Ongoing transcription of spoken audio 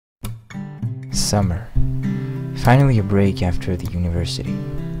Summer. Finally a break after the university.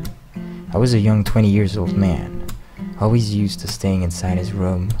 I was a young 20 years old man, always used to staying inside his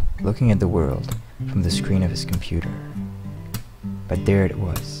room, looking at the world from the screen of his computer. But there it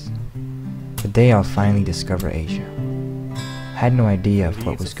was. The day I'll finally discover Asia. I had no idea of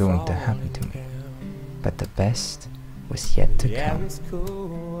what was going to happen to me, but the best was yet to come.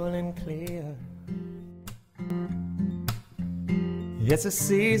 It's a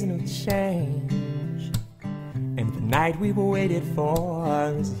season of change, and the night we waited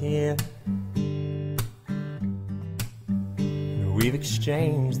for is here. We've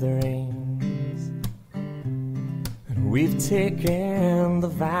exchanged the rings, and we've taken the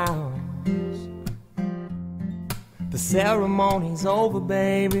vows. The ceremony's over,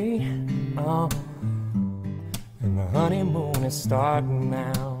 baby, oh, and the honeymoon is starting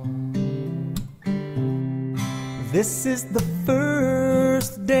now. This is the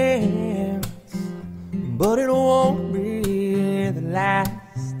first dance, but it won't be the last.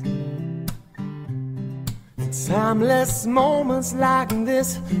 Timeless moments like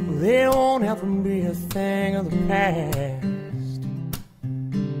this, they won't ever be a thing of the past.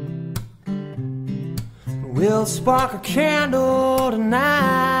 We'll spark a candle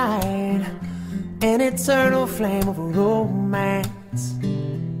tonight, an eternal flame of romance.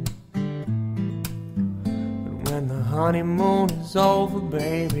 When the honeymoon is over,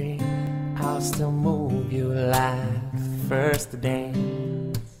 baby, I'll still move you like the first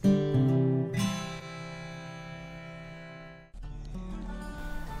dance.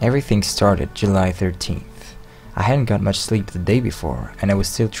 Everything started July 13th. I hadn't got much sleep the day before, and I was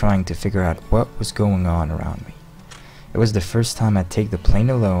still trying to figure out what was going on around me. It was the first time I'd take the plane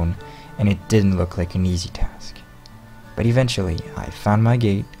alone, and it didn't look like an easy task. But eventually, I found my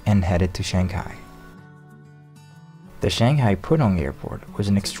gate and headed to Shanghai. The Shanghai Pudong airport was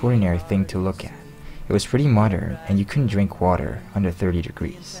an extraordinary thing to look at. It was pretty modern, and you couldn't drink water under 30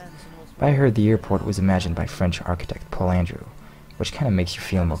 degrees. But I heard the airport was imagined by French architect Paul Andrew, which kind of makes you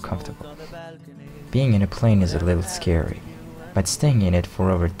feel more comfortable. Being in a plane is a little scary, but staying in it for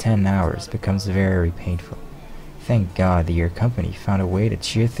over 10 hours becomes very painful. Thank God the air company found a way to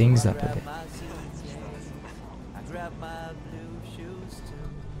cheer things up a bit.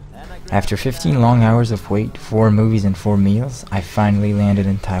 After 15 long hours of wait, 4 movies and 4 meals, I finally landed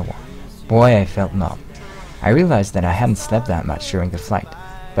in Taiwan. Boy, I felt numb. I realized that I hadn't slept that much during the flight,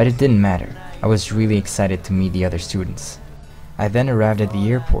 but it didn't matter. I was really excited to meet the other students. I then arrived at the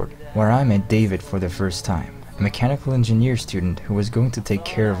airport, where I met David for the first time, a mechanical engineer student who was going to take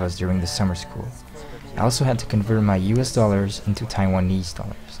care of us during the summer school. I also had to convert my US dollars into Taiwanese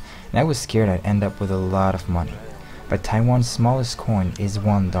dollars, and I was scared I'd end up with a lot of money. But Taiwan's smallest coin is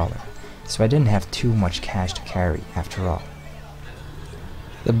 $1, so I didn't have too much cash to carry after all.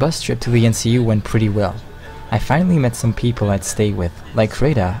 The bus trip to the NCU went pretty well. I finally met some people I'd stay with, like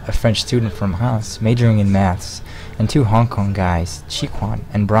Reda, a French student from Haas majoring in maths, and 2 Hong Kong guys, Chiquan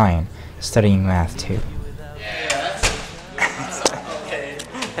and Brian, studying math too.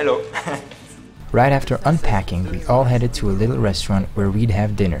 Hello. Right after unpacking, we all headed to a little restaurant where we'd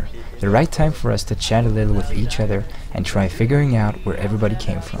have dinner, the right time for us to chat a little with each other and try figuring out where everybody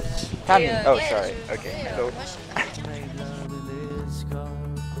came from. Tommy. Oh, sorry. Okay. Hello.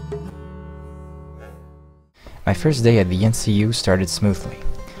 My first day at the NCU started smoothly.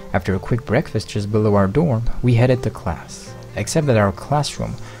 After a quick breakfast just below our dorm, we headed to class, except that our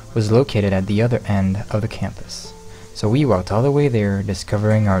classroom was located at the other end of the campus. So we walked all the way there,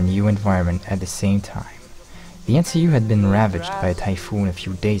 discovering our new environment at the same time. The NCU had been ravaged by a typhoon a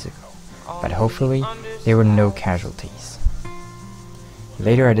few days ago, but hopefully there were no casualties.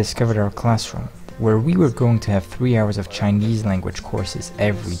 Later I discovered our classroom, where we were going to have 3 hours of Chinese language courses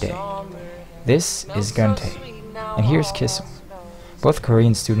every day. This is Guntae, and here's Kisung, both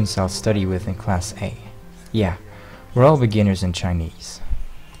Korean students I'll study with in Class A. Yeah, we're all beginners in Chinese.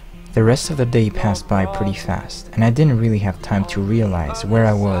 The rest of the day passed by pretty fast, and I didn't really have time to realize where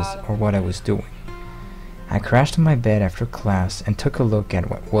I was or what I was doing. I crashed in my bed after class and took a look at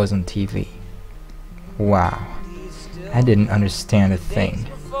what was on TV. Wow, I didn't understand a thing.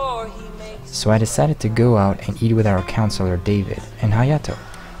 So I decided to go out and eat with our counselor David and Hayato,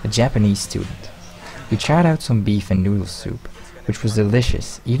 a Japanese student. We tried out some beef and noodle soup, which was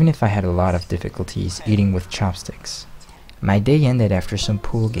delicious even if I had a lot of difficulties eating with chopsticks. My day ended after some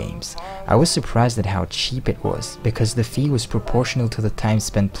pool games. I was surprised at how cheap it was because the fee was proportional to the time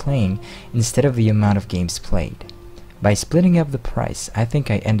spent playing instead of the amount of games played. By splitting up the price, I think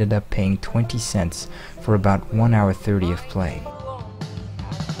I ended up paying 20 cents for about 1 hour 30 of play.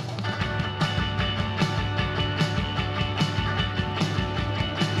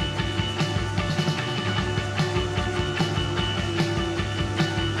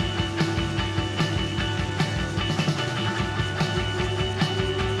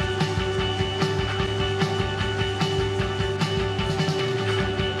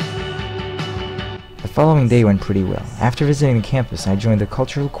 following day went pretty well. After visiting the campus, I joined the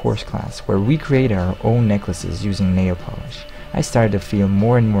cultural course class where we created our own necklaces using nail polish. I started to feel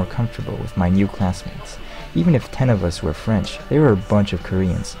more and more comfortable with my new classmates. Even if 10 of us were French, there were a bunch of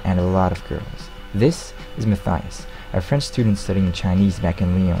Koreans and a lot of girls. This is Matthias, a French student studying Chinese back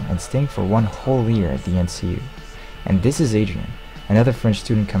in Lyon and staying for 1 whole year at the NCU. And this is Adrian, another French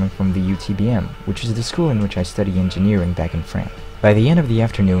student coming from the UTBM, which is the school in which I study engineering back in France. By the end of the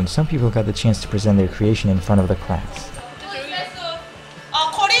afternoon, some people got the chance to present their creation in front of the class.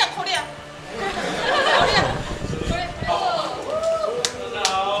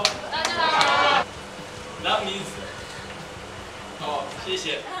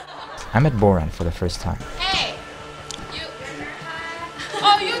 I met Boran for the first time. Hey, you.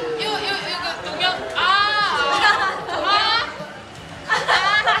 Oh, you Dongyeon.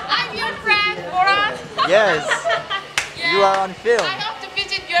 I'm your friend, Boran. Yes, Yeah, you are on film. I hope to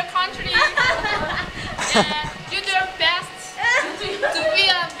visit your country. Yeah, you do your best to be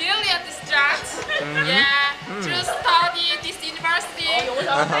a brilliant student. Yeah, to study this university.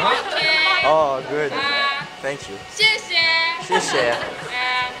 Okay. Oh, good. Thank you. 谢谢. 谢谢.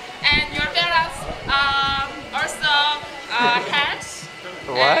 And your parents also hands.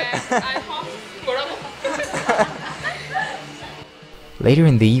 What? And I hope. Later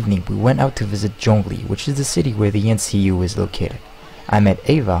in the evening, we went out to visit Zhongli, which is the city where the NCU is located. I met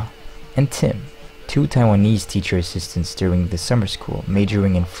Ava and Tim, 2 Taiwanese teacher assistants during the summer school,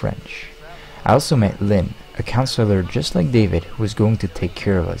 majoring in French. I also met Lynn, a counselor just like David, who was going to take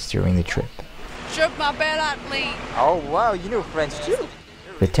care of us during the trip. Oh wow, you know French too?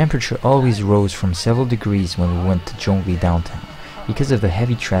 The temperature always rose from several degrees when we went to Zhongli downtown because of the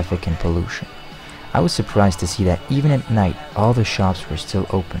heavy traffic and pollution. I was surprised to see that even at night all the shops were still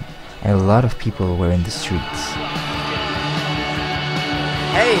open and a lot of people were in the streets.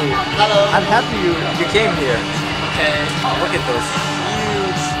 Hey, hello. I'm happy you came here. Okay. Look at those.